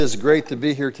It's great to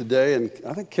be here today, and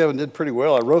I think Kevin did pretty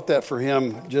well. I wrote that for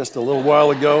him just a little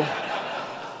while ago.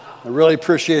 I really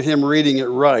appreciate him reading it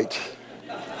right.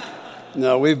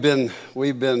 No, we've been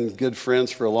good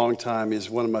friends for a long time. He's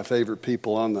one of my favorite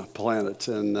people on the planet,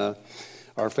 and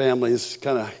our families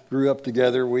kind of grew up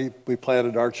together. We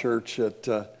planted our church at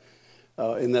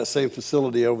in that same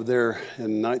facility over there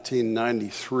in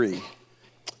 1993.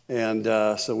 And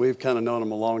so we've kind of known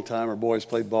them a long time. Our boys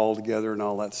played ball together and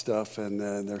all that stuff, and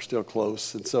they're still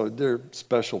close. And so they're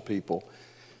special people.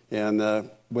 And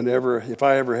if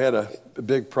I ever had a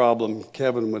big problem,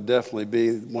 Kevin would definitely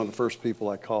be one of the first people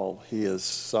I called. He is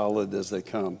solid as they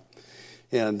come.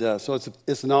 And so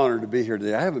it's an honor to be here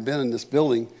today. I haven't been in this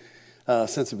building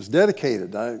since it was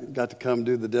dedicated. I got to come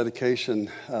do the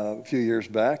dedication a few years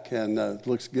back, and it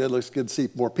looks good. Looks good to see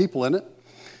more people in it.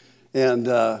 And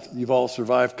you've all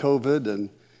survived COVID, and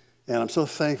I'm so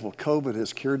thankful COVID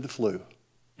has cured the flu.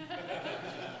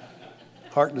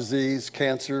 Heart disease,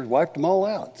 cancer, wiped them all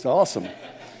out. It's awesome.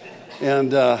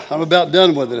 And I'm about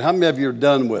done with it. How many of you are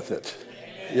done with it?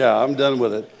 Yeah, I'm done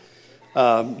with it.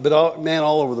 But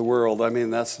all over the world, I mean,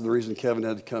 that's the reason Kevin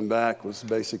had to come back, was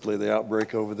basically the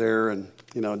outbreak over there, and,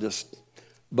 just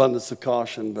abundance of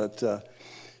caution. But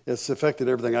it's affected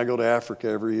everything. I go to Africa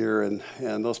every year, and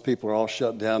those people are all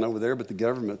shut down over there, but the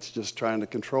government's just trying to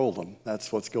control them.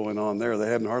 That's what's going on there. They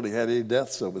haven't hardly had any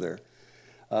deaths over there.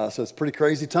 So it's a pretty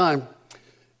crazy time.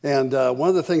 And one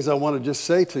of the things I want to just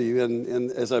say to you,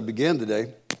 and as I begin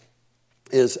today,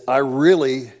 is I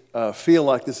really feel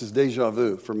like this is deja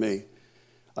vu for me.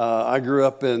 I grew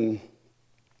up in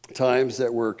times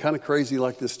that were kind of crazy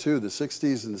like this too. The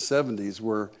 60s and the 70s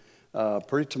were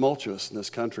pretty tumultuous in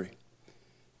this country.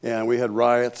 And we had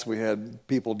riots, we had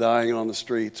people dying on the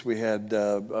streets, we had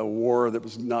a war that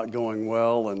was not going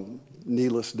well, and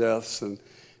needless deaths, and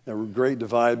a great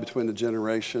divide between the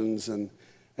generations. And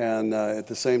at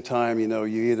the same time, you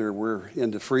either were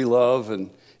into free love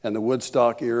and the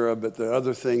Woodstock era, but the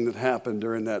other thing that happened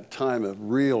during that time of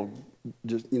real,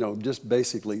 just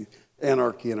basically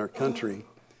anarchy in our country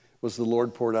was the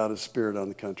Lord poured out His Spirit on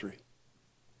the country.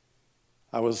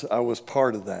 I was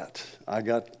part of that. I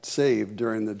got saved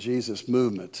during the Jesus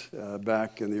movement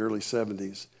back in the early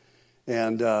 70s.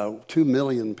 And 2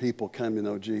 million people came to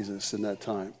know Jesus in that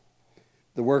time.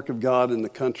 The work of God in the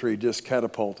country just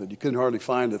catapulted. You couldn't hardly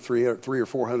find a 300 or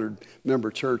 400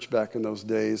 member church back in those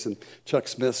days. And Chuck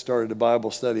Smith started a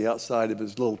Bible study outside of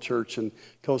his little church in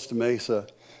Costa Mesa.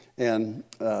 And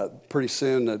pretty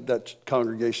soon that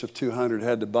congregation of 200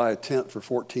 had to buy a tent for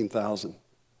 $14,000.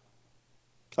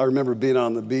 I remember being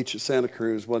on the beach at Santa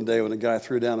Cruz one day when a guy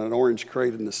threw down an orange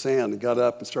crate in the sand and got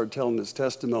up and started telling his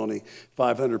testimony.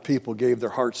 500 people gave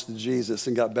their hearts to Jesus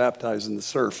and got baptized in the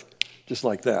surf, just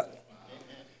like that.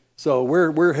 So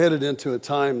we're headed into a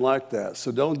time like that,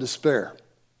 so don't despair.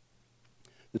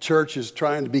 The church is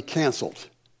trying to be canceled.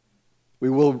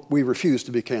 We refuse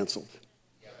to be canceled.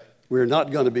 We're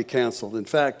not going to be canceled. In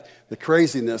fact, the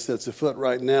craziness that's afoot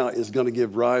right now is going to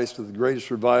give rise to the greatest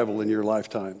revival in your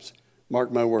lifetimes. Mark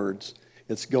my words,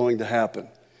 it's going to happen.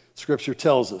 Scripture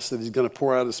tells us that He's going to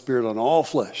pour out His Spirit on all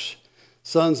flesh.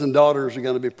 Sons and daughters are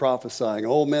going to be prophesying.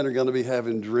 Old men are going to be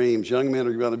having dreams. Young men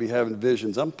are going to be having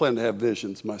visions. I'm planning to have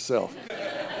visions myself.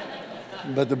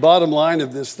 But the bottom line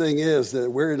of this thing is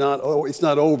that it's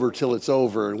not over till it's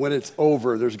over. And when it's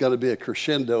over, there's going to be a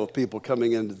crescendo of people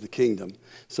coming into the kingdom.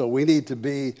 So we need to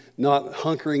be not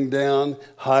hunkering down,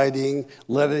 hiding,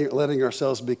 letting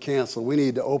ourselves be canceled. We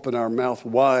need to open our mouth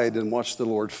wide and watch the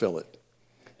Lord fill it.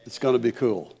 It's going to be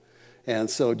cool. And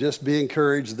so just be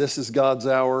encouraged. This is God's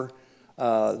hour.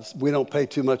 We don't pay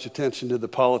too much attention to the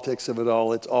politics of it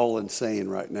all. It's all insane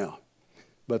right now.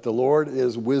 But the Lord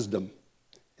is wisdom.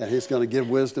 And He's going to give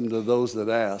wisdom to those that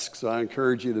ask. So I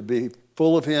encourage you to be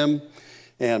full of Him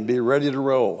and be ready to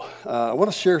roll. I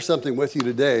want to share something with you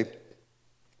today.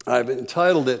 I've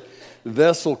entitled it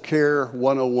Vessel Care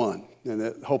 101.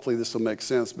 And hopefully this will make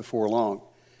sense before long.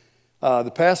 The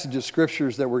passage of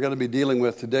scriptures that we're going to be dealing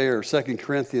with today are 2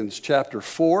 Corinthians chapter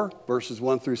 4, verses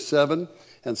 1 through 7,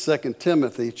 and 2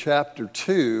 Timothy chapter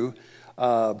 2,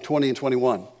 20 and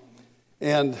 21.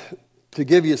 And to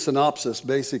give you a synopsis,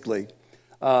 basically,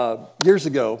 years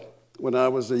ago, when I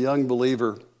was a young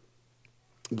believer,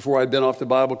 before I'd been off to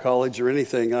Bible college or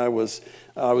anything, I was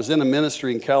in a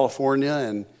ministry in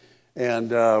California, and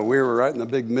we were right in the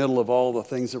big middle of all the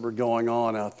things that were going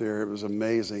on out there. It was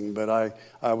amazing. But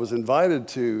I was invited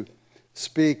to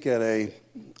speak at a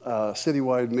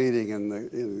citywide meeting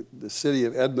in the city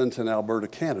of Edmonton, Alberta,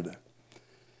 Canada.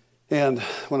 And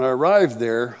when I arrived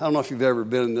there, I don't know if you've ever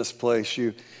been in this place,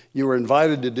 you were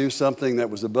invited to do something that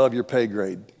was above your pay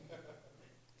grade.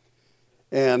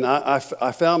 And I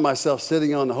found myself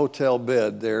sitting on the hotel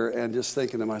bed there and just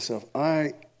thinking to myself,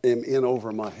 I am in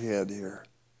over my head here.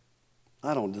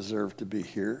 I don't deserve to be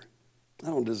here. I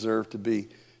don't deserve to be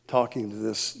talking to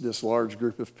this large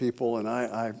group of people. And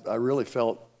I really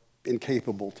felt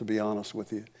incapable, to be honest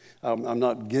with you. I'm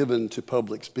not given to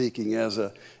public speaking as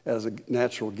a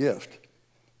natural gift.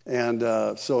 And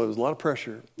so it was a lot of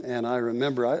pressure. And I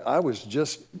remember I was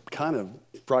just kind of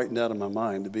frightened out of my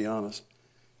mind, to be honest.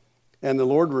 And the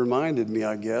Lord reminded me,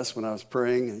 I guess, when I was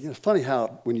praying. You know, it's funny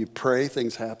how when you pray,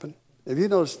 things happen. Have you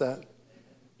noticed that?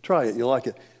 Try it. You'll like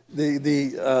it.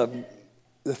 The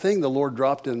thing the Lord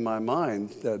dropped in my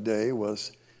mind that day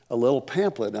was a little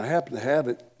pamphlet. And I happened to have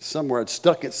it somewhere. I'd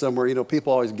stuck it somewhere. You know,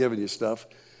 people always giving you stuff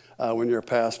when you're a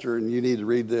pastor and you need to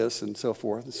read this and so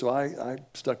forth. And so I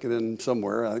stuck it in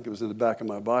somewhere. I think it was in the back of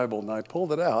my Bible. And I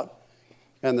pulled it out.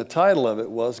 And the title of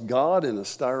it was God in a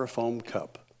Styrofoam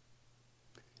Cup.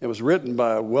 It was written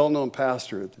by a well-known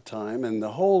pastor at the time. And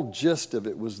the whole gist of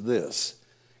it was this,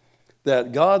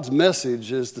 that God's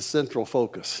message is the central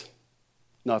focus,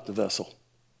 not the vessel.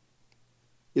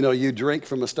 You know, you drink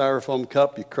from a styrofoam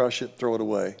cup, you crush it, throw it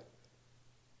away.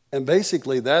 And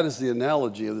basically, that is the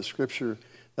analogy of the scripture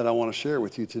that I want to share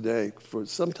with you today. For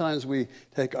sometimes we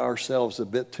take ourselves a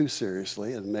bit too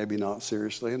seriously, and maybe not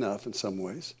seriously enough in some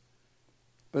ways.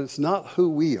 But it's not who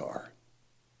we are,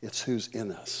 it's who's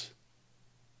in us.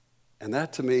 And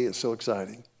that to me is so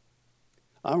exciting.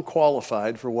 I'm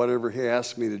qualified for whatever he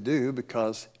asks me to do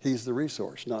because he's the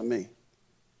resource, not me.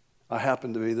 I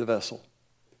happen to be the vessel.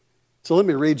 So let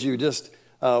me read you just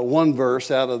one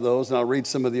verse out of those, and I'll read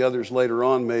some of the others later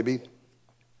on maybe.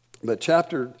 But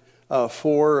chapter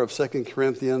 4 of 2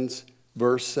 Corinthians,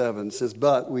 verse 7 says,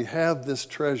 "But we have this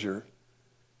treasure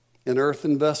in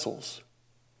earthen vessels,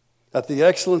 that the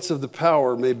excellence of the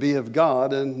power may be of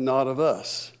God and not of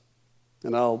us."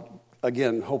 And I'll,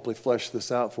 again, hopefully flesh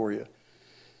this out for you.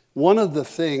 One of the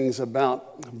things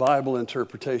about Bible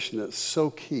interpretation that's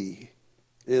so key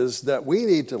is that we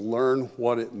need to learn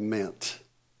what it meant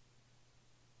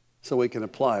so we can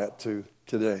apply it to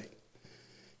today.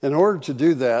 In order to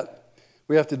do that,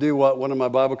 we have to do what one of my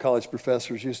Bible college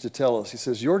professors used to tell us. He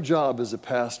says, your job as a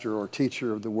pastor or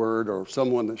teacher of the Word or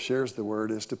someone that shares the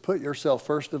Word is to put yourself,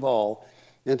 first of all,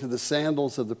 into the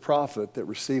sandals of the prophet that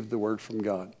received the Word from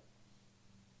God.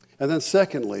 And then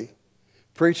secondly,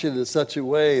 preach it in such a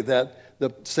way that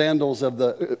the sandals of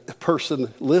the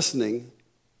person listening,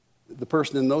 the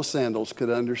person in those sandals could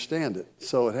understand it.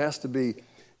 So it has to be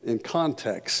in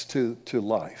context to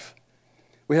life.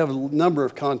 We have a number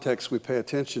of contexts we pay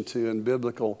attention to in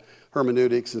biblical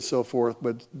hermeneutics and so forth,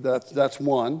 but that's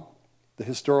one, the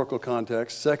historical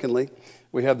context. Secondly,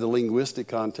 we have the linguistic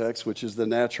context, which is the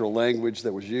natural language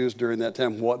that was used during that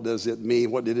time. What does it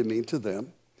mean? What did it mean to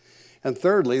them? And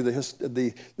thirdly,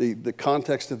 the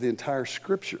context of the entire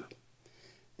Scripture.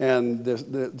 And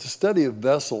the study of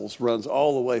vessels runs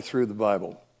all the way through the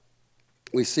Bible.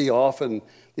 We see often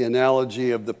the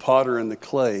analogy of the potter and the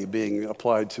clay being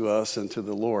applied to us and to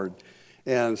the Lord.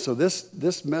 And so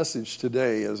this message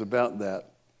today is about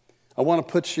that. I want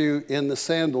to put you in the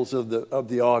sandals of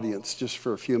the audience just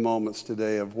for a few moments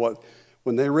today of what,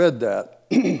 when they read that,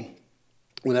 when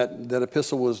that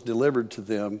epistle was delivered to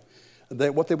them,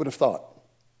 what they would have thought.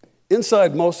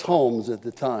 Inside most homes at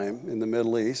the time in the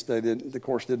Middle East, they of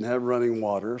course didn't have running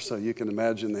water, so you can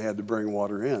imagine they had to bring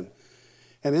water in.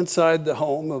 And inside the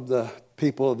home of the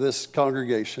people of this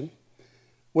congregation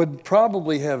would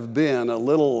probably have been a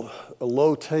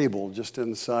low table just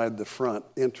inside the front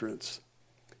entrance.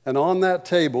 And on that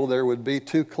table there would be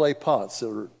 2 clay pots that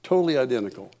were totally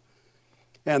identical.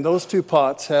 And those 2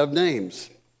 pots have names.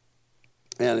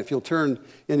 And if you'll turn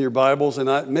in your Bibles,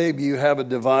 and maybe you have a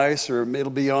device, or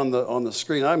it'll be on the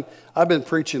screen. I've been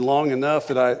preaching long enough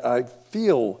that I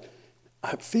feel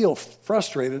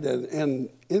frustrated and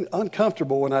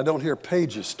uncomfortable when I don't hear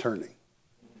pages turning.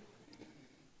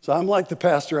 So I'm like the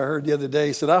pastor I heard the other day.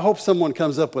 He said, "I hope someone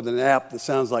comes up with an app that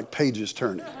sounds like pages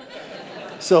turning."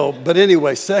 So, but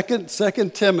anyway, 2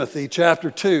 Timothy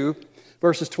chapter 2,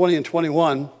 verses 20 and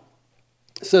 21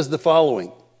 says the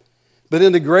following. "But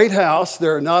in the great house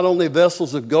there are not only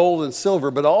vessels of gold and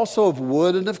silver, but also of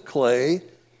wood and of clay,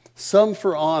 some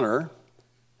for honor,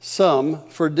 some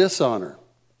for dishonor.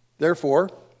 Therefore,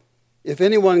 if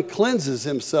anyone cleanses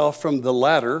himself from the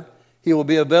latter, he will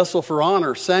be a vessel for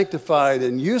honor, sanctified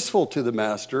and useful to the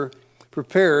master,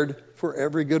 prepared for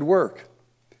every good work."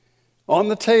 On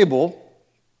the table,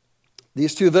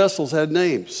 these 2 vessels had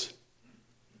names.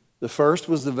 The first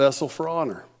was the vessel for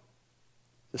honor.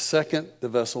 The second, the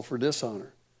vessel for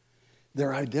dishonor.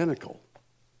 They're identical.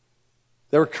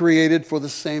 They were created for the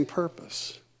same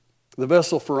purpose. The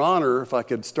vessel for honor, if I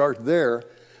could start there,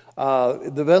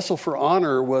 the vessel for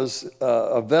honor was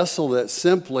a vessel that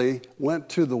simply went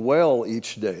to the well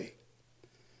each day.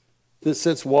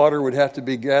 Since water would have to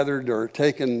be gathered or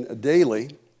taken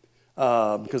daily,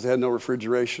 because they had no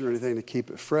refrigeration or anything to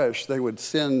keep it fresh, they would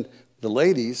send the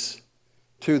ladies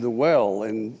to the well.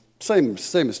 And same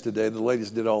as today, the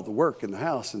ladies did all the work in the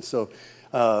house. And so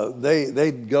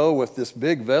they'd go with this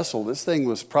big vessel. This thing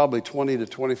was probably 20 to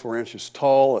 24 inches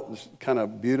tall. It was kind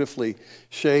of beautifully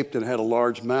shaped and had a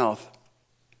large mouth.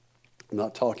 I'm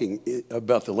not talking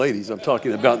about the ladies. I'm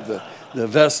talking about the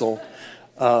vessel.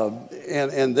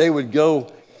 And they would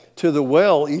go to the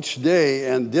well each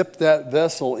day and dip that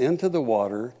vessel into the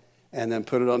water and then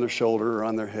put it on their shoulder or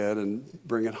on their head and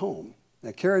bring it home.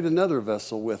 They carried another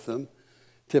vessel with them,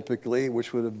 typically,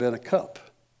 which would have been a cup.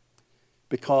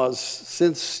 Because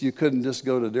since you couldn't just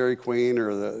go to Dairy Queen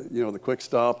or the Quick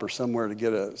Stop or somewhere to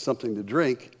get something to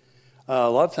drink, a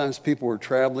lot of times people were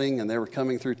traveling and they were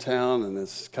coming through town in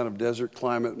this kind of desert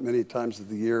climate many times of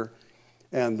the year.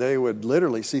 And they would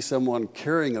literally see someone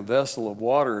carrying a vessel of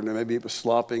water, and maybe it was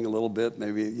slopping a little bit.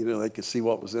 Maybe they could see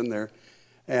what was in there,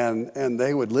 and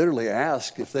they would literally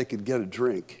ask if they could get a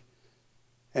drink.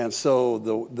 And so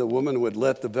the woman would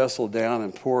let the vessel down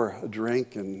and pour a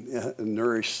drink and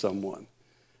nourish someone.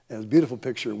 And it's a beautiful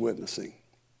picture of witnessing,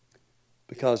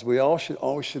 because we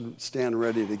always should stand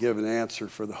ready to give an answer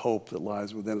for the hope that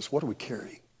lies within us. What are we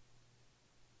carrying?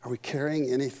 Are we carrying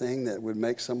anything that would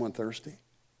make someone thirsty?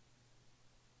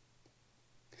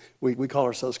 We call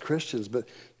ourselves Christians, but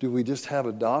do we just have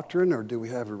a doctrine or do we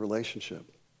have a relationship?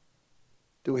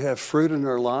 Do we have fruit in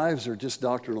our lives or just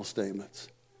doctrinal statements?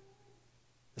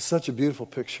 It's such a beautiful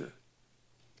picture.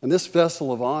 And this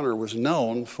vessel of honor was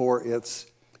known for its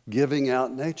giving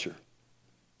out nature.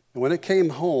 And when it came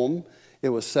home, it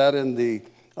was sat on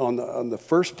the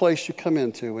first place you come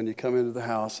into when you come into the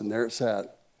house, and there it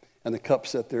sat, and the cup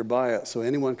sat there by it, so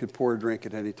anyone could pour a drink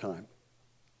at any time.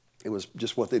 It was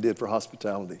just what they did for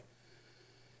hospitality.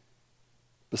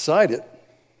 Beside it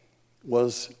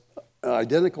was an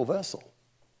identical vessel.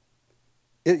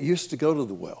 It used to go to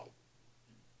the well,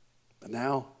 but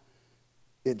now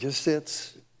it just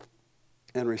sits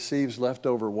and receives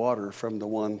leftover water from the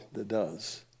one that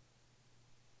does.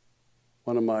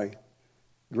 One of my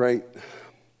great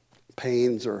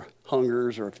pains or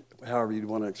hungers, or however you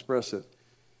want to express it,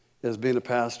 as being a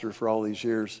pastor for all these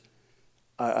years,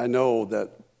 I know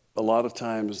that a lot of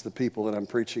times the people that I'm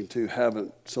preaching to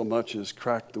haven't so much as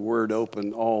cracked the Word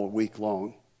open all week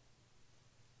long.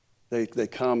 They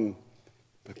come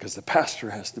because the pastor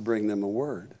has to bring them a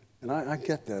word. And I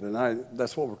get that, and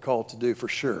that's what we're called to do for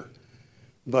sure.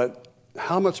 But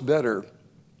how much better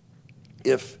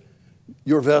if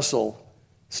your vessel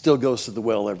still goes to the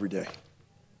well every day?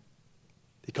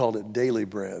 He called it daily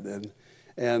bread,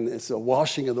 and it's a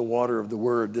washing of the water of the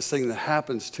Word, this thing that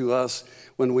happens to us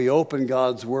when we open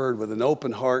God's Word with an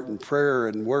open heart and prayer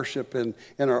and worship in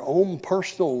our own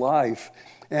personal life.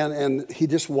 And He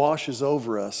just washes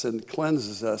over us and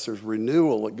cleanses us. There's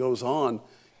renewal that goes on.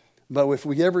 But if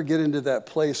we ever get into that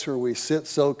place where we sit,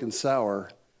 soak, and sour,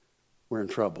 we're in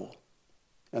trouble.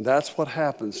 And that's what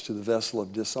happens to the vessel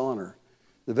of dishonor.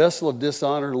 The vessel of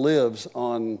dishonor lives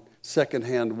on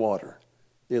secondhand water.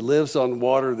 It lives on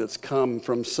water that's come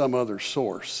from some other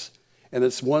source. And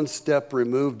it's one step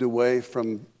removed away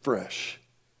from fresh.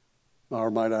 Or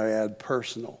might I add,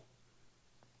 personal.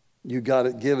 You got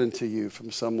it given to you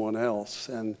from someone else.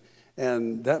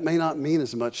 And that may not mean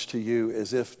as much to you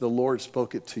as if the Lord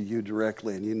spoke it to you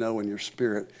directly. And you know in your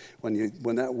spirit,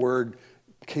 when that word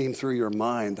came through your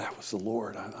mind, that was the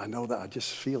Lord. I know that. I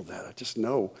just feel that. I just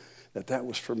know that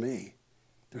was for me.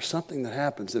 There's something that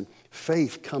happens, and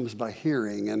faith comes by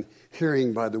hearing, and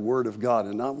hearing by the Word of God.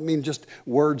 And I don't mean just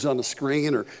words on a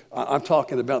screen, or I'm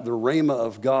talking about the rhema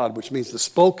of God, which means the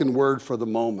spoken word for the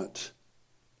moment.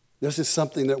 This is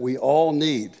something that we all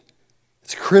need.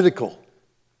 It's critical.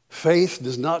 Faith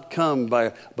does not come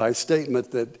by a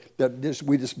statement that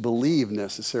we just believe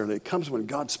necessarily. It comes when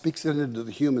God speaks it into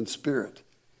the human spirit.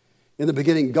 In the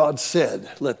beginning, God said,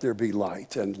 "Let there be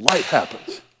light," and light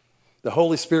happened. The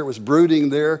Holy Spirit was brooding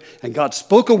there, and God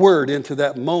spoke a word into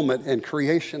that moment, and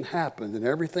creation happened, and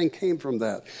everything came from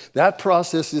that. That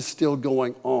process is still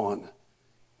going on.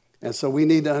 And so we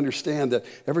need to understand that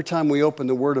every time we open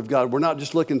the Word of God, we're not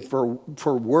just looking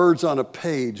for words on a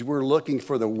page. We're looking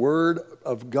for the Word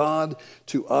of God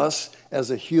to us as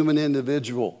a human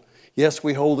individual. Yes,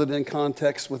 we hold it in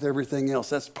context with everything else.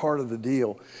 That's part of the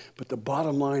deal. But the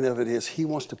bottom line of it is He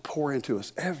wants to pour into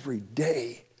us every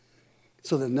day,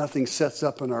 so that nothing sets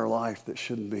up in our life that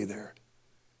shouldn't be there.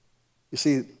 You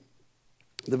see,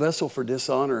 The vessel for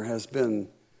dishonor has been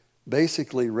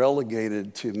basically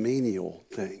relegated to menial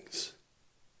things.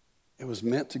 It was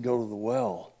meant to go to the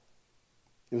well.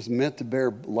 It was meant to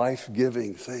bear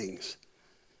life-giving things.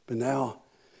 But now,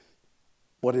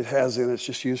 what it has in it's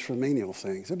just used for menial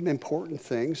things. Important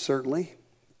things, certainly.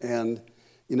 And,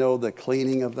 the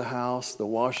cleaning of the house, the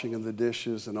washing of the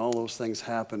dishes, and all those things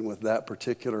happen with that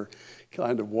particular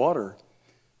kind of water.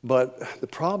 But the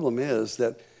problem is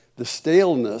that the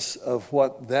staleness of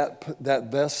what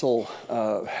that vessel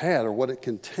had or what it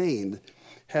contained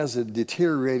has a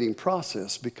deteriorating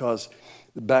process, because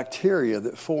the bacteria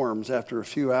that forms after a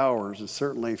few hours, and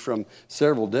certainly from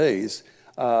several days,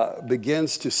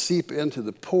 begins to seep into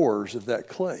the pores of that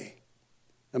clay.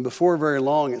 And before very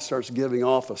long, it starts giving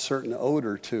off a certain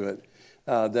odor to it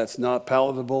that's not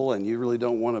palatable, and you really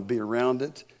don't want to be around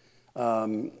it.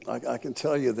 I can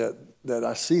tell you that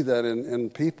I see that in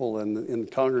people and in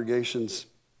congregations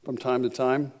from time to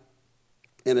time.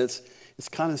 And it's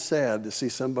kind of sad to see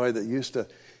somebody that used to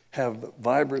have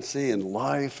vibrancy and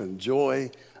life and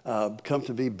joy come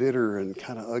to be bitter and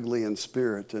kind of ugly in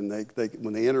spirit. And they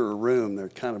when they enter a room, they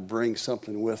kind of bring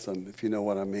something with them, if you know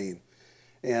what I mean.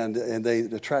 And they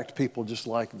attract people just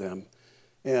like them.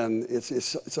 And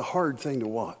it's a hard thing to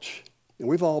watch. And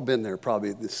we've all been there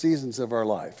probably the seasons of our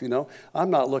life. I'm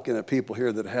not looking at people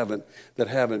here that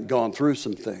haven't gone through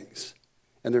some things.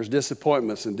 And there's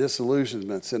disappointments and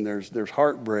disillusionments, and there's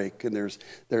heartbreak, and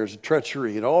there's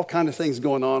treachery, and all kind of things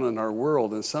going on in our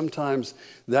world. And sometimes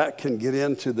that can get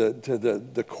into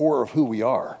the core of who we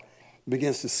are. It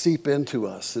begins to seep into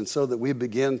us, and so that we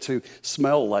begin to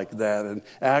smell like that and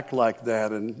act like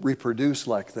that and reproduce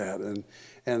like that.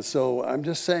 And so I'm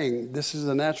just saying this is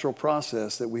a natural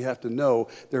process that we have to know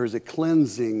there is a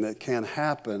cleansing that can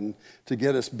happen to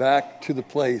get us back to the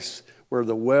place where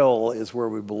the well is where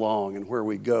we belong and where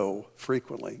we go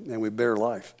frequently and we bear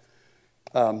life.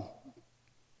 The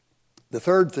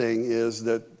third thing is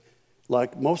that,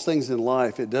 like most things in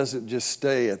life, it doesn't just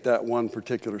stay at that one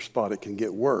particular spot. It can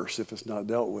get worse if it's not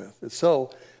dealt with. And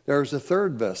so there's a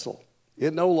third vessel.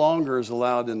 It no longer is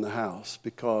allowed in the house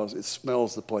because it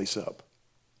smells the place up.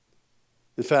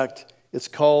 In fact, it's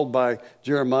called by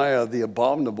Jeremiah the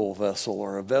abominable vessel,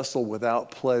 or a vessel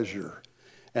without pleasure.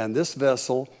 And this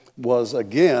vessel was,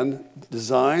 again,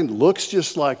 designed, looks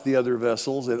just like the other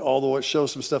vessels, and although it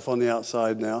shows some stuff on the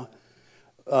outside now,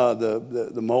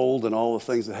 the mold and all the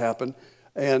things that happen.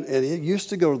 And it used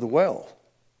to go to the well.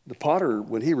 The potter,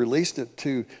 when he released it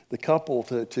to the couple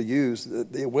to use,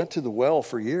 it went to the well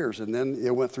for years, and then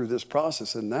it went through this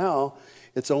process. And now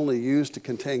it's only used to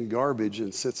contain garbage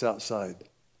and sits outside.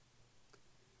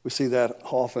 We see that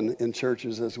often in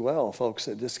churches as well, folks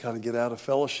that just kind of get out of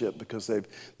fellowship because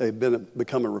they've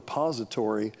become a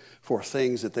repository for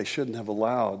things that they shouldn't have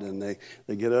allowed, and they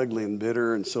get ugly and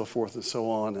bitter and so forth and so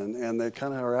on, and they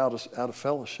kind of are out of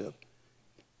fellowship.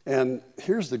 And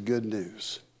here's the good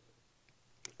news.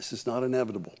 This is not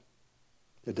inevitable.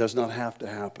 It does not have to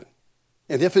happen.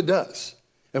 And if it does,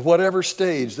 at whatever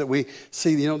stage that we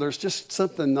see, there's just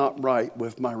something not right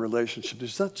with my relationship.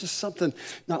 There's just something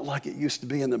not like it used to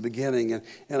be in the beginning,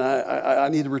 and I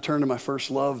need to return to my first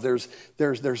love. There's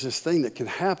this thing that can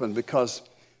happen because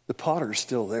the potter's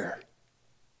still there.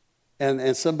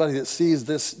 And somebody that sees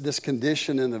this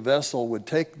condition in the vessel would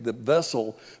take the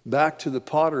vessel back to the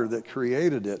potter that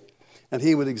created it. And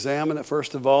he would examine it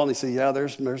first of all, and he'd say, yeah,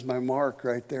 there's my mark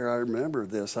right there. I remember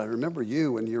this. I remember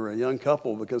you when you were a young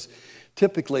couple, because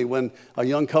typically when a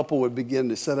young couple would begin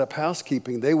to set up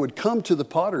housekeeping, they would come to the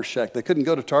potter's shack. They couldn't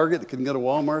go to Target. They couldn't go to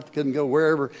Walmart. They couldn't go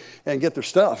wherever and get their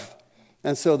stuff.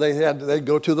 And so they'd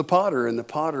go to the potter, and the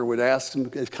potter would ask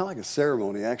them, it's kind of like a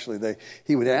ceremony, actually.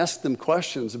 He would ask them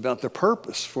questions about the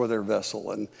purpose for their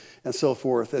vessel and so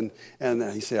forth. And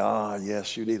he'd say,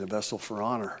 yes, you need a vessel for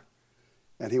honor.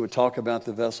 And he would talk about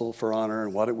the vessel for honor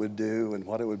and what it would do and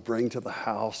what it would bring to the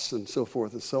house and so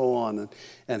forth and so on.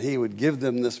 And he would give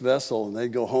them this vessel, and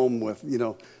they'd go home with,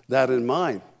 that in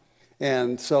mind.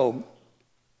 And so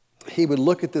he would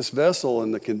look at this vessel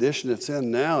and the condition it's in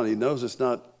now, and he knows it's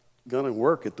not going to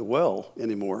work at the well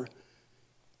anymore.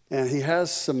 And he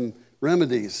has some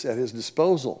remedies at his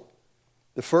disposal.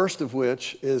 The first of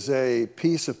which is a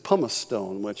piece of pumice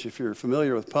stone, which, if you're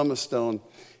familiar with pumice stone,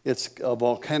 it's a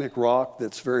volcanic rock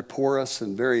that's very porous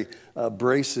and very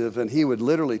abrasive, and he would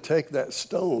literally take that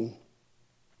stone,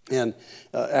 and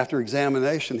after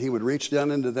examination, he would reach down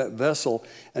into that vessel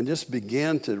and just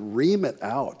begin to ream it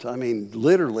out. I mean,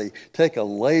 literally take a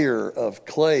layer of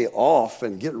clay off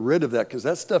and get rid of that, because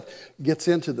that stuff gets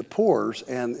into the pores,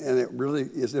 and it really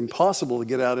is impossible to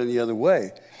get out any other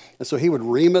way. And so he would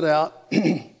ream it out,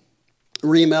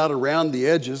 ream out around the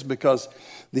edges because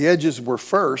the edges were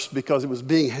first because it was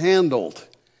being handled.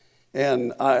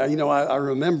 And I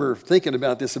remember thinking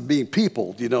about this of being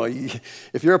peopled.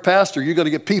 If you're a pastor, you're going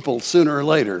to get peopled sooner or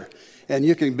later. And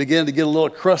you can begin to get a little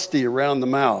crusty around the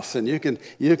mouth. And you can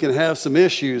have some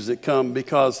issues that come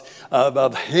because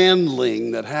of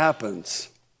handling that happens.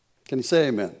 Can you say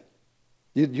amen?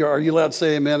 Are you allowed to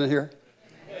say amen in here?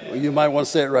 Well, you might want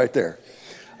to say it right there.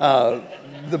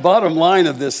 The bottom line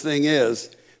of this thing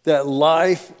is that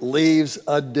life leaves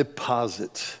a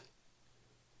deposit.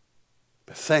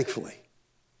 But thankfully,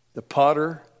 the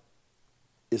potter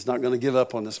is not going to give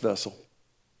up on this vessel.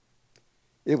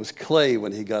 It was clay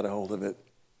when he got a hold of it.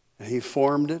 And he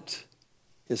formed it.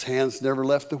 His hands never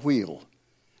left the wheel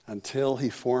until he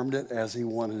formed it as he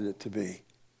wanted it to be.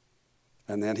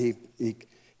 And then he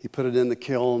put it in the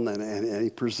kiln and he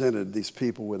presented these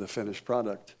people with a finished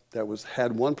product that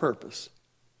had one purpose.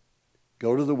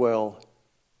 Go to the well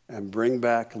and bring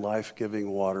back life-giving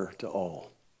water to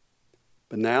all.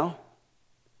 But now,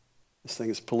 this thing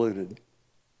is polluted.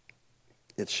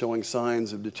 It's showing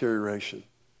signs of deterioration.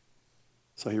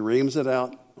 So he reams it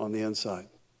out on the inside.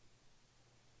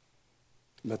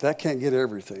 But that can't get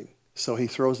everything. So he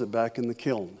throws it back in the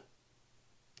kiln.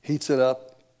 Heats it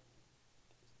up.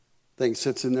 Thing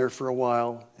sits in there for a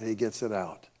while, and he gets it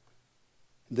out.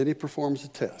 And then he performs a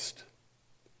test.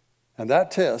 And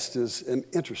that test is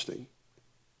interesting.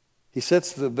 He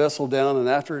sets the vessel down, and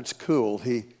after it's cooled,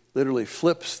 he literally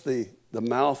flips the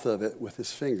mouth of it with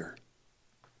his finger.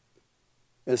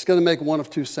 And it's going to make one of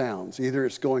two sounds. Either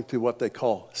it's going to what they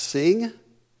call sing,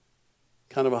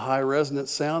 kind of a high resonant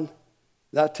sound.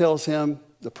 That tells him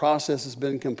the process has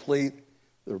been complete.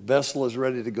 The vessel is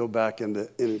ready to go back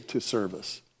into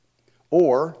service.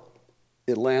 Or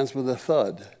it lands with a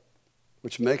thud,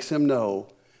 which makes him know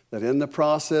that in the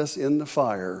process, in the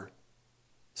fire,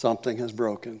 something has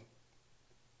broken.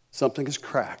 Something is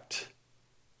cracked.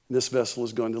 This vessel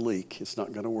is going to leak. It's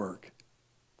not going to work.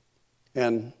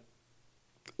 And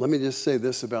let me just say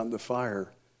this about the fire.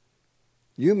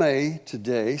 You may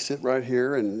today sit right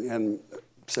here and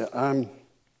say, I'm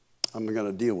going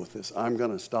to deal with this. I'm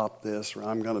going to stop this, or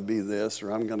I'm going to be this,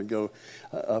 or I'm going to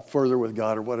go further with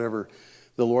God, or whatever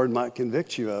the Lord might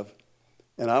convict you of.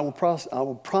 And I will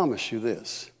promise you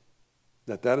this,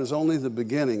 that is only the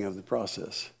beginning of the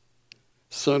process.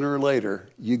 Sooner or later,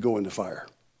 you go into fire.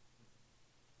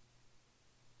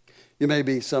 You may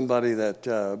be somebody that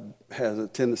has a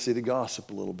tendency to gossip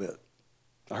a little bit.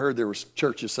 I heard there was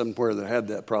churches somewhere that had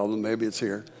that problem. Maybe it's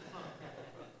here.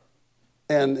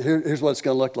 And here's what it's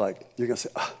going to look like. You're going to say,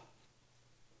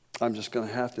 I'm just going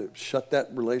to have to shut that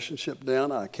relationship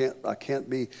down. I can't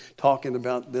be talking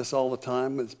about this all the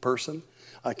time with this person.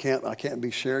 I can't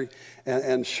be sharing.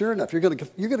 And sure enough, you're going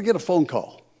to get a phone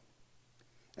call.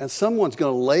 And someone's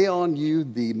going to lay on you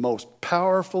the most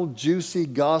powerful, juicy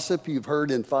gossip you've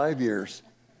heard in 5 years.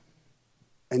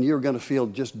 And you're going to feel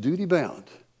just duty-bound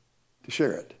to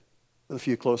share it with a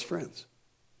few close friends.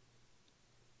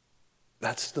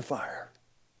 That's the fire.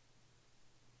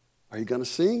 Are you going to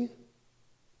sing?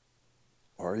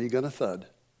 Or are you going to thud?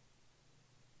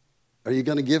 Are you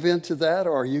going to give in to that?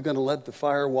 Or are you going to let the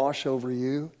fire wash over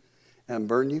you and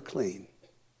burn you clean?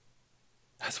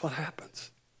 That's what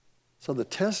happens. So the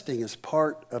testing is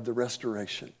part of the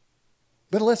restoration.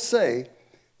 But let's say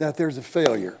that there's a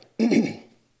failure.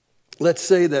 Let's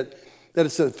say that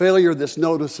it's a failure that's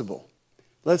noticeable.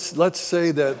 Let's say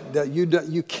that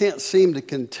you can't seem to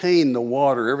contain the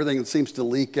water. Everything seems to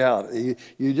leak out.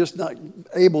 You're just not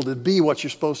able to be what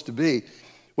you're supposed to be.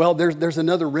 Well, there's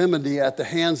another remedy at the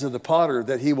hands of the potter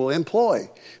that he will employ,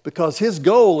 because his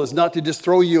goal is not to just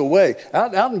throw you away.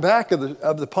 Out in back of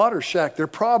the potter's shack, there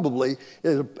probably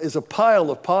is a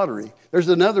pile of pottery. There's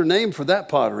another name for that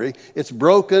pottery. It's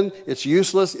broken, it's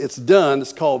useless, it's done.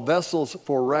 It's called vessels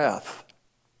for wrath.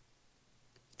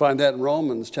 Find that in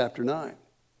Romans chapter 9.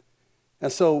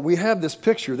 And so we have this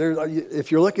picture.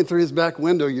 If you're looking through his back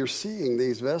window, you're seeing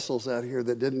these vessels out here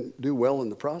that didn't do well in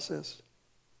the process.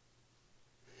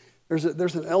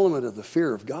 There's an element of the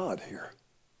fear of God here.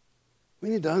 We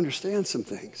need to understand some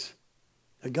things.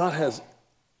 That God has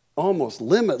almost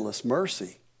limitless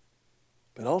mercy.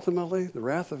 But ultimately, the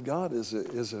wrath of God is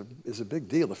a big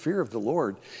deal. The fear of the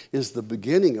Lord is the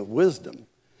beginning of wisdom.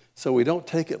 So we don't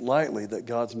take it lightly that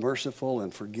God's merciful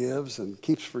and forgives and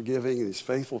keeps forgiving and he's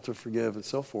faithful to forgive and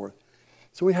so forth.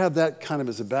 So we have that kind of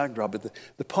as a backdrop. But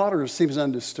the potter seems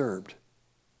undisturbed.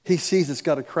 He sees it's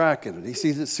got a crack in it. He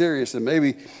sees it's serious. And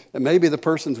maybe the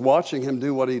person's watching him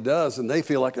do what he does, and they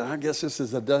feel like, I guess this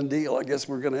is a done deal. I guess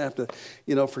we're going to have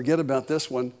to, forget about this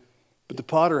one. But the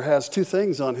potter has two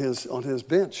things on his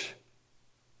bench.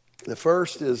 The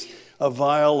first is a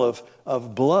vial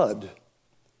of blood.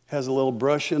 Has a little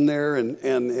brush in there, and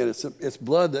it's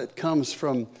blood that comes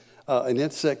from an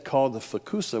insect called the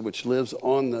fucusa, which lives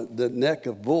on the neck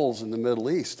of bulls in the Middle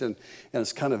East, and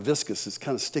it's kind of viscous, it's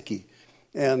kind of sticky.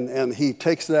 And he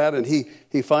takes that and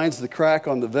he finds the crack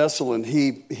on the vessel, and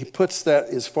he puts that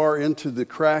as far into the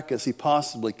crack as he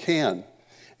possibly can,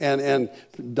 and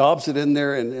daubs it in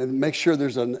there and makes sure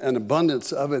there's an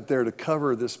abundance of it there to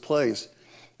cover this place.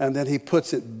 And then he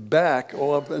puts it back.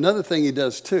 Well, another thing he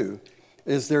does too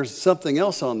is there's something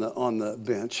else on the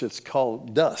bench. It's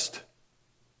called dust.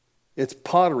 It's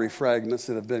pottery fragments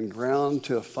that have been ground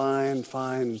to a fine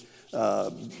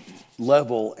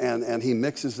level, and he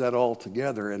mixes that all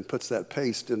together and puts that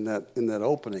paste in that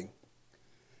opening.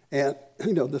 And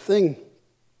the thing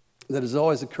that has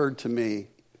always occurred to me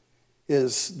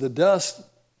is the dust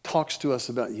talks to us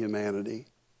about humanity,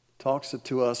 talks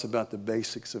to us about the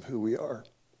basics of who we are.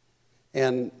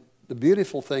 And the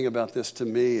beautiful thing about this to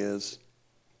me is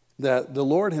that the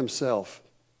Lord himself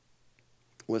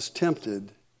was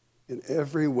tempted in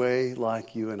every way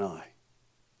like you and I.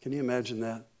 Can you imagine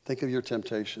that? Think of your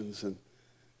temptations and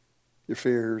your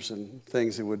fears and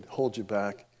things that would hold you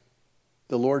back.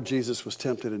 The Lord Jesus was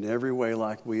tempted in every way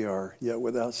like we are, yet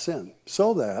without sin,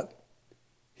 so that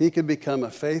he could become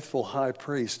a faithful high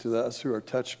priest to us who are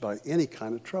touched by any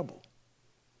kind of trouble.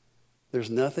 There's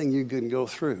nothing you can go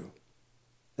through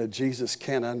that Jesus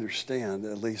can't understand,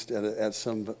 at least at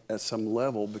some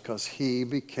level, because he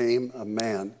became a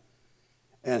man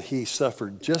and he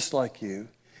suffered just like you.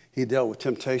 He dealt with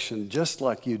temptation just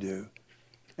like you do.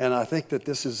 And I think that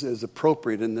this is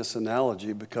appropriate in this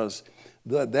analogy because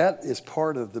that is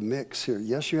part of the mix here.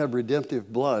 Yes, you have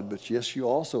redemptive blood, but yes, you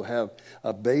also have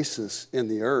a basis in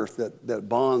the earth that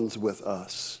bonds with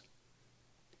us.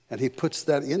 And he puts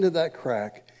that into that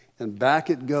crack, and back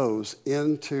it goes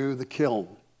into the kiln.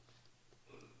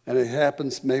 And it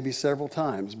happens maybe several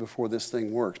times before this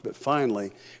thing works. But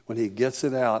finally, when he gets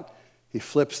it out, he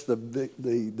flips the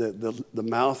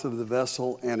mouth of the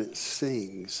vessel, and it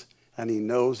sings. And he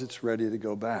knows it's ready to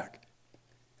go back.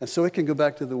 And so it can go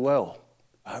back to the well.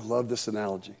 I love this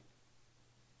analogy.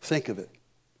 Think of it.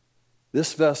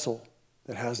 This vessel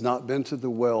that has not been to the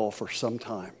well for some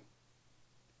time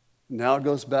now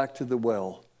goes back to the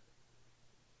well,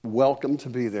 welcome to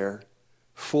be there,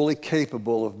 fully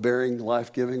capable of bearing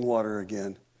life-giving water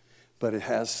again, but it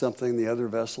has something the other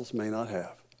vessels may not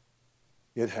have.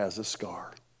 It has a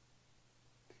scar.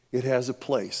 It has a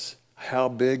place. How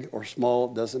big or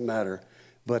small, it doesn't matter,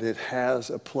 but it has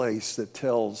a place that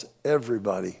tells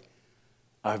everybody,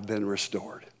 I've been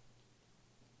restored.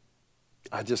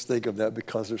 I just think of that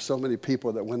because there's so many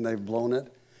people that when they've blown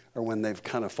it or when they've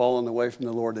kind of fallen away from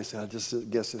the Lord, they say, I just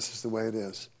guess this is the way it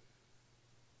is.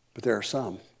 But there are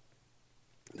some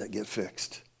that get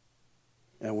fixed.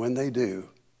 And when they do,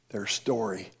 their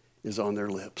story is on their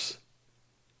lips.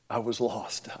 I was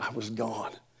lost. I was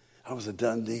gone. I was a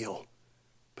done deal.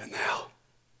 But now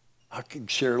I can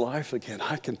share life again.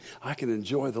 I can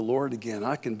enjoy the Lord again.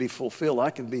 I can be fulfilled. I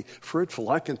can be fruitful.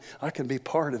 I can be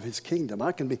part of his kingdom.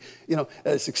 I can be,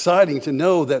 it's exciting to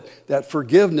know that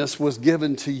forgiveness was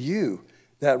given to you.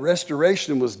 That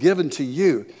restoration was given to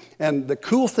you. And the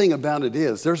cool thing about it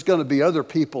is there's going to be other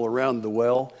people around the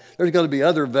well. There's going to be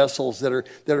other vessels that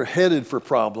are headed for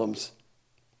problems.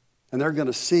 And they're going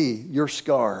to see your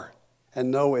scar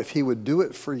and know if he would do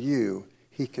it for you,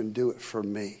 he can do it for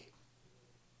me.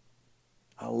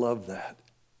 I love that.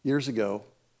 Years ago,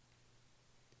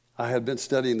 I had been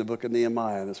studying the book of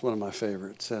Nehemiah, and it's one of my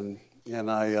favorites. And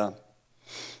I'd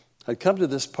come to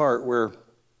this part where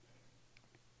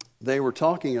they were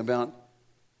talking about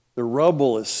the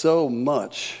rubble is so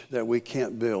much that we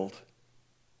can't build.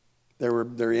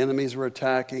 Their enemies were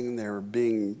attacking. They were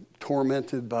being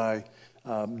tormented by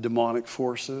demonic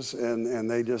forces, and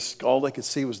they just, all they could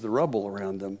see was the rubble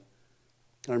around them.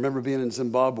 I remember being in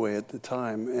Zimbabwe at the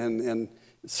time and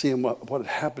seeing what had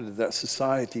happened to that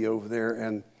society over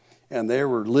there, and they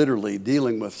were literally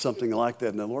dealing with something like that.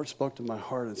 And the Lord spoke to my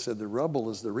heart and said, the rubble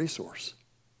is the resource.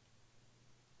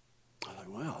 I thought,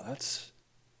 wow, that's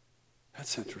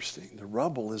interesting. The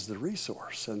rubble is the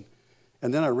resource. And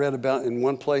then I read about in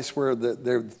one place where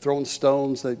they're throwing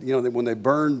stones that, when they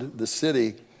burned the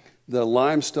city, the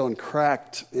limestone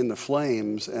cracked in the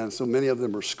flames, and so many of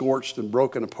them were scorched and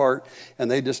broken apart, and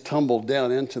they just tumbled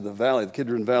down into the valley. The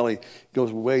Kidron Valley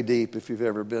goes way deep if you've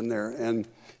ever been there. And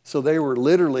so they were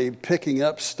literally picking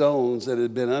up stones that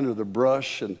had been under the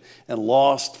brush and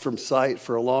lost from sight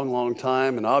for a long, long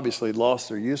time, and obviously lost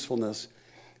their usefulness.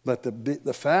 But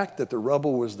the fact that the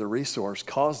rubble was the resource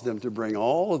caused them to bring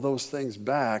all of those things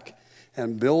back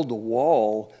and build a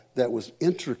wall that was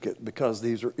intricate because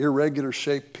these are irregular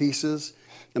shaped pieces.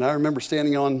 And I remember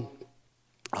standing on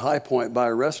a high point by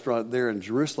a restaurant there in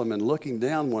Jerusalem and looking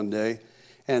down one day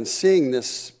and seeing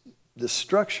this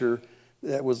structure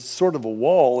that was sort of a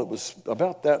wall. It was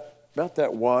about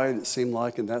that wide, it seemed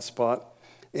like, in that spot.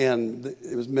 And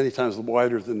it was many times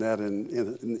wider than that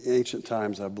in ancient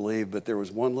times, I believe. But there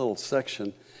was one little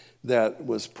section that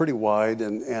was pretty wide,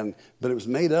 but it was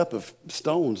made up of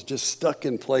stones just stuck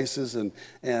in places, and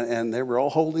they were all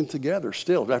holding together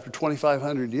still after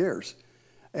 2,500 years.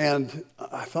 And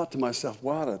I thought to myself,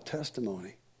 what a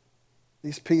testimony.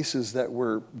 These pieces that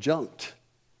were junked,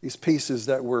 these pieces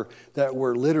that were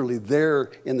literally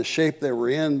there in the shape they were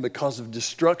in because of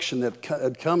destruction that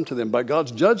had come to them, by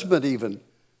God's judgment even.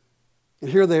 And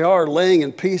here they are laying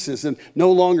in pieces and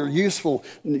no longer useful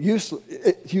in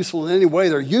any way.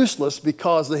 They're useless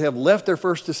because they have left their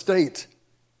first estate.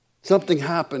 Something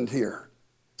happened here.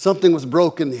 Something was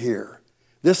broken here.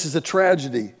 This is a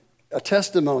tragedy, a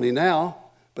testimony now,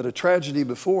 but a tragedy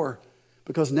before,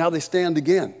 because now they stand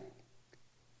again.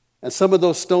 And some of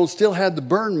those stones still had the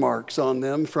burn marks on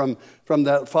them from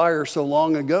that fire so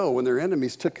long ago when their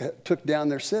enemies took down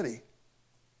their city.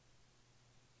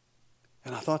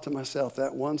 And I thought to myself,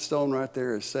 that one stone right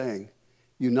there is saying,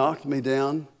 you knocked me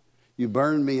down, you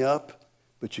burned me up,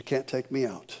 but you can't take me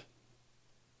out.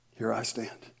 Here I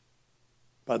stand.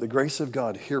 By the grace of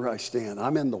God, here I stand.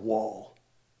 I'm in the wall.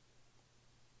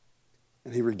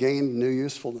 And he regained new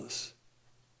usefulness.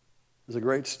 It was a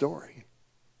great story.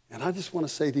 And I just want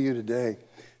to say to you today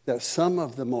that some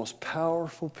of the most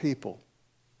powerful people,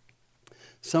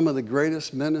 some of the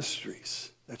greatest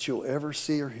ministries that you'll ever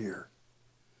see or hear,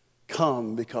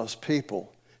 come because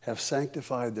people have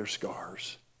sanctified their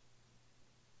scars.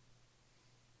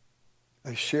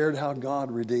 They shared how God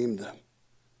redeemed them.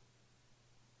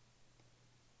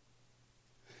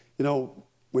 You know,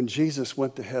 when Jesus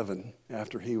went to heaven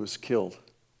after he was killed,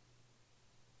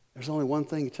 there's only one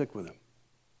thing he took with him: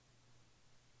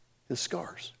 his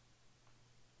scars.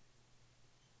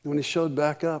 And when he showed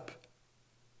back up,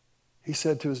 he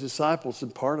said to his disciples,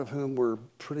 and part of whom were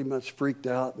pretty much freaked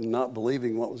out and not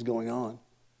believing what was going on,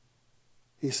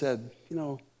 he said, you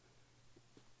know,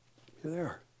 here they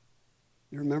are.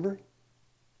 You remember?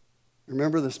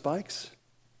 Remember the spikes?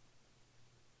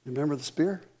 Remember the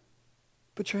spear?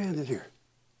 Put your hand in here.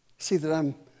 See that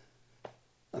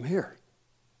I'm here.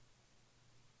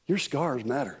 Your scars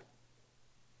matter.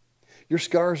 Your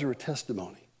scars are a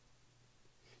testimony.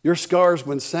 Your scars,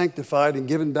 when sanctified and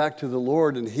given back to the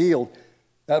Lord and healed,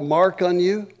 that mark on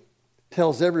you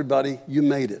tells everybody you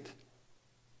made it.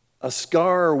 A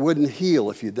scar wouldn't heal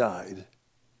if you died.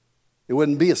 It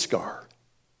wouldn't be a scar.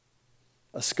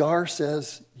 A scar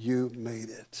says you made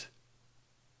it.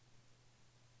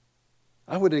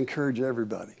 I would encourage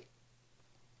everybody,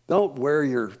 don't wear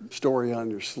your story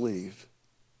on your sleeve,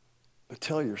 but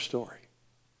tell your story.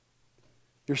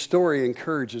 Your story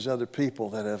encourages other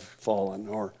people that have fallen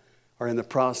or are in the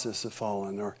process of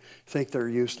falling or think they're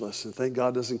useless and think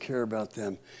God doesn't care about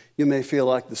them. You may feel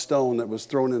like the stone that was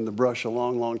thrown in the brush a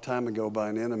long, long time ago by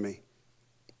an enemy.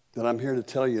 But I'm here to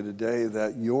tell you today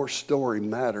that your story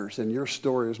matters, and your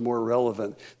story is more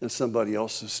relevant than somebody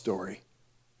else's story.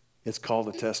 It's called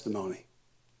a testimony.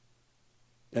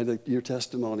 And your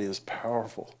testimony is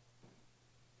powerful.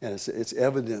 And it's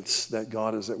evidence that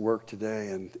God is at work today.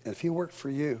 And if he worked for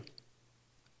you,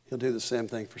 he'll do the same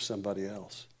thing for somebody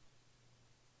else.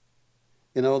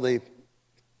 You know, the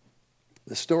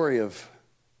story of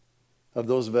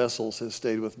those vessels has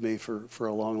stayed with me for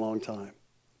a long, long time.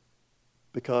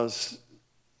 Because,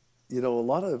 you know, a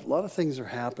lot of things are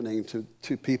happening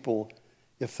to people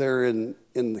if they're in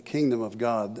the kingdom of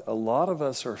God. A lot of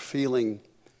us are feeling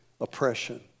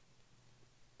oppression.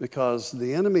 Because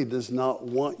the enemy does not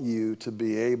want you to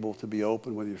be able to be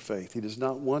open with your faith. He does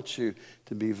not want you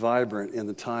to be vibrant in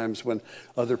the times when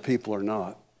other people are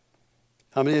not.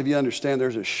 How many of you understand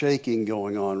there's a shaking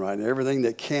going on right now? Everything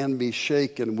that can be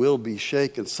shaken will be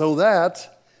shaken, so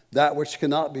that which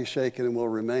cannot be shaken will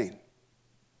remain.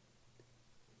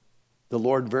 The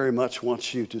Lord very much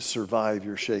wants you to survive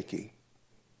your shaking.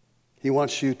 He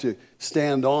wants you to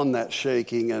stand on that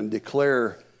shaking and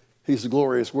declare His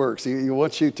glorious works. He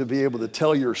wants you to be able to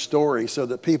tell your story so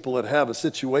that people that have a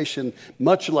situation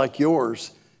much like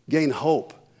yours gain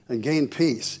hope and gain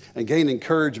peace and gain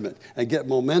encouragement and get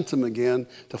momentum again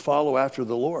to follow after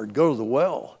the Lord. Go to the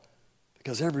well,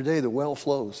 because every day the well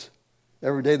flows.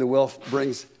 Every day the well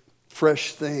brings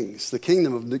fresh things. The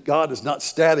kingdom of God is not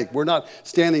static. We're not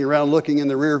standing around looking in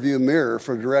the rearview mirror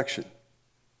for direction.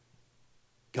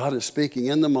 God is speaking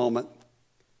in the moment.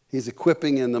 He's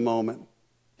equipping in the moment.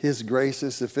 His grace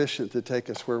is sufficient to take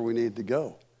us where we need to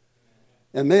go.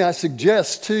 And may I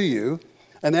suggest to you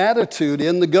an attitude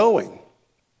in the going.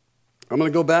 I'm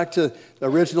going to go back to the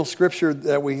original scripture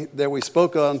that we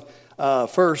spoke on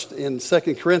first in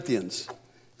 2 Corinthians.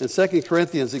 In 2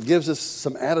 Corinthians, it gives us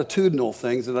some attitudinal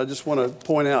things that I just want to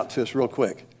point out to us real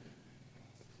quick.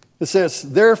 It says,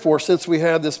 therefore, since we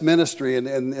have this ministry,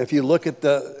 and if you look at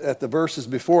the verses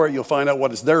before it, you'll find out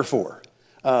what it's there for.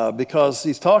 Because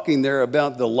he's talking there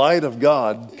about the light of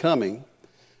God coming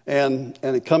and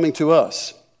it coming to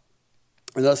us.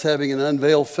 And us having an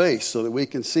unveiled face so that we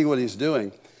can see what he's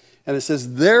doing. And it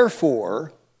says,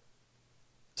 therefore,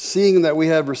 seeing that we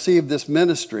have received this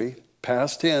ministry,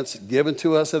 past tense, given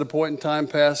to us at a point in time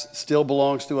past, still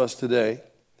belongs to us today.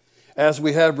 As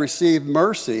we have received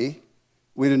mercy,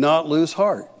 we do not lose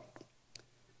heart.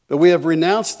 But we have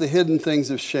renounced the hidden things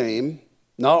of shame,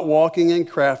 not walking in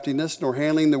craftiness, nor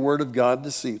handling the word of God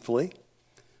deceitfully,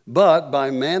 but by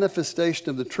manifestation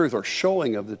of the truth, or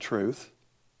showing of the truth,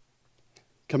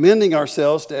 commending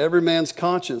ourselves to every man's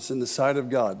conscience in the sight of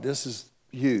God. This is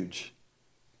huge.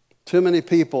 Too many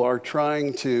people are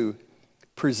trying to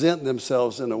present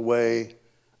themselves in a way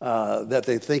that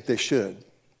they think they should,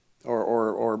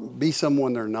 or be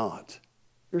someone they're not.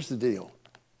 Here's the deal.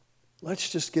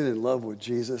 Let's just get in love with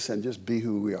Jesus and just be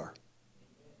who we are.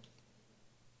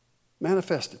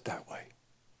 Manifest it that way.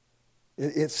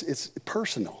 It's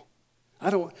personal. I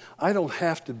don't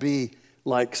have to be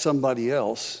like somebody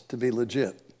else to be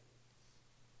legit.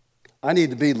 I need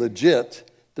to be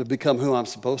legit to become who I'm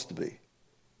supposed to be.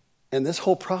 And this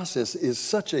whole process is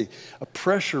such a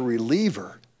pressure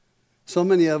reliever. So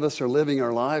many of us are living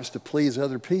our lives to please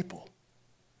other people.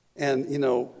 And,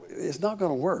 it's not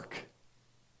going to work.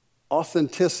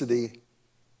 Authenticity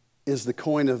is the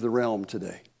coin of the realm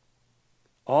today.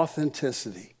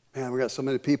 Authenticity. Man, we got so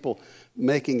many people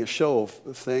making a show of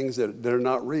things that are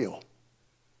not real.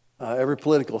 Every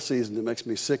political season, it makes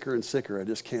me sicker and sicker. I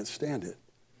just can't stand it.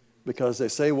 Because they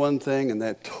say one thing and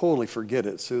they totally forget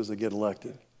it as soon as they get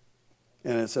elected.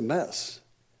 And it's a mess.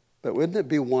 But wouldn't it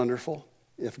be wonderful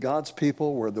if God's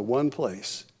people were the one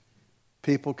place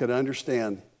people could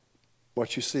understand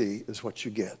what you see is what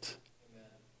you get?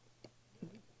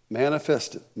 Amen.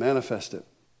 Manifest it. Manifest it.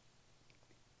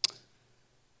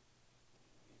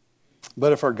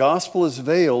 But if our gospel is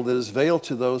veiled, it is veiled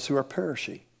to those who are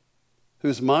perishing,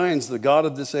 whose minds the God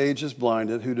of this age is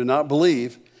blinded, who do not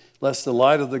believe, lest the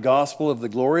light of the gospel of the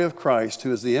glory of Christ,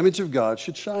 who is the image of God,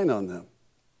 should shine on them.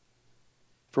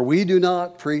 For we do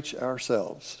not preach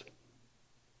ourselves.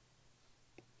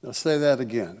 Let's say that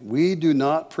again. We do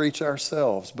not preach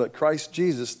ourselves, but Christ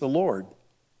Jesus the Lord,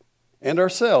 and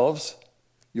ourselves,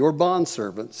 your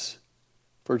bondservants,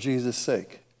 for Jesus'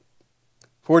 sake.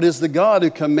 For it is the God who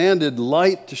commanded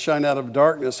light to shine out of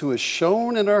darkness, who has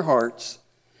shone in our hearts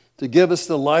to give us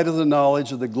the light of the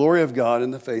knowledge of the glory of God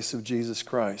in the face of Jesus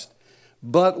Christ.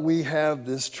 But we have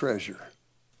this treasure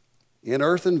in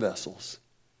earthen vessels,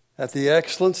 that the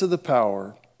excellence of the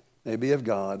power may be of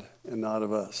God and not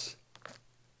of us.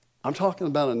 I'm talking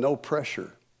about a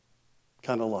no-pressure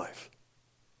kind of life.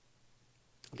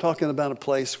 I'm talking about a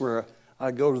place where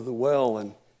I go to the well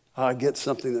and I get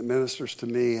something that ministers to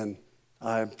me and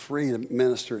I'm free to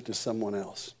minister it to someone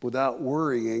else without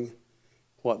worrying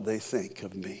what they think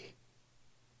of me.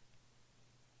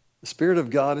 The Spirit of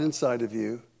God inside of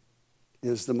you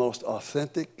is the most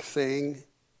authentic thing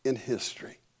in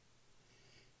history.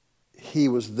 He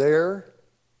was there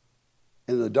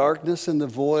in the darkness and the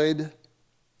void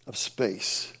of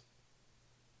space.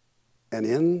 And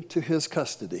into his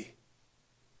custody,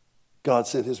 God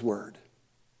sent his word.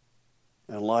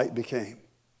 And light became.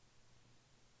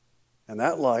 And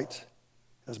that light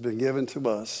has been given to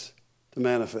us to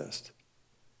manifest.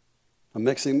 I'm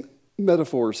mixing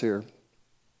metaphors here.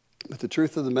 But the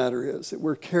truth of the matter is that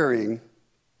we're carrying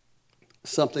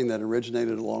something that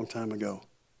originated a long time ago.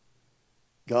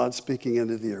 God speaking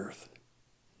into the earth.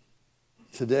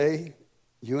 Today,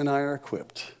 you and I are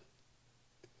equipped.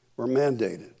 We're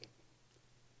mandated.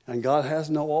 And God has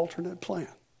no alternate plan.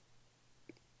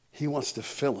 He wants to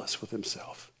fill us with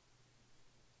himself.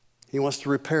 He wants to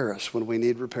repair us when we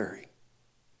need repairing.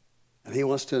 And he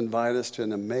wants to invite us to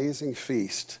an amazing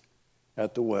feast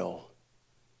at the well.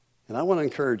 And I want to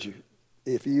encourage you,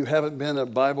 if you haven't been a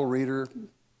Bible reader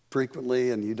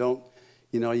frequently and you don't,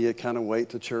 you kind of wait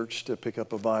to church to pick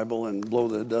up a Bible and blow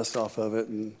the dust off of it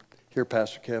and hear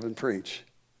Pastor Kevin preach.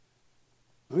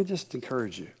 Let me just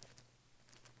encourage you.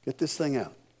 Get this thing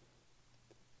out.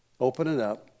 Open it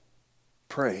up.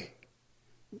 Pray.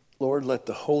 Lord, let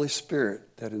the Holy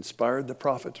Spirit that inspired the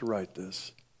prophet to write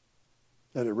this,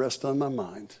 let it rest on my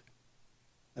mind.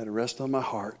 Let it rest on my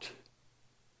heart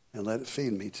and let it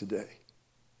feed me today.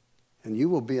 And you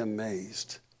will be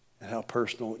amazed at how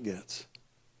personal it gets.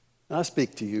 And I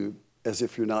speak to you as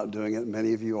if you're not doing it.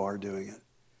 Many of you are doing it.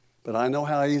 But I know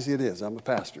how easy it is. I'm a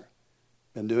pastor.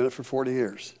 Been doing it for 40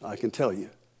 years. I can tell you.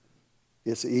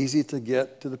 It's easy to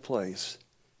get to the place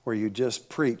where you just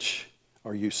preach,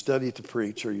 or you study to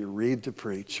preach, or you read to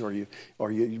preach, or you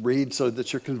read so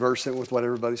that you're conversant with what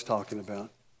everybody's talking about.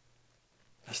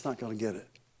 That's not going to get it.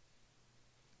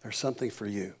 There's something for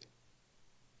you.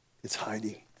 It's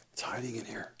hiding. It's hiding in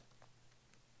here.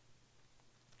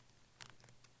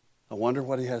 I wonder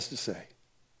what he has to say.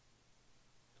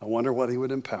 I wonder what he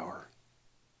would empower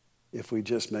if we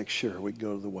just make sure we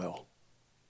go to the well.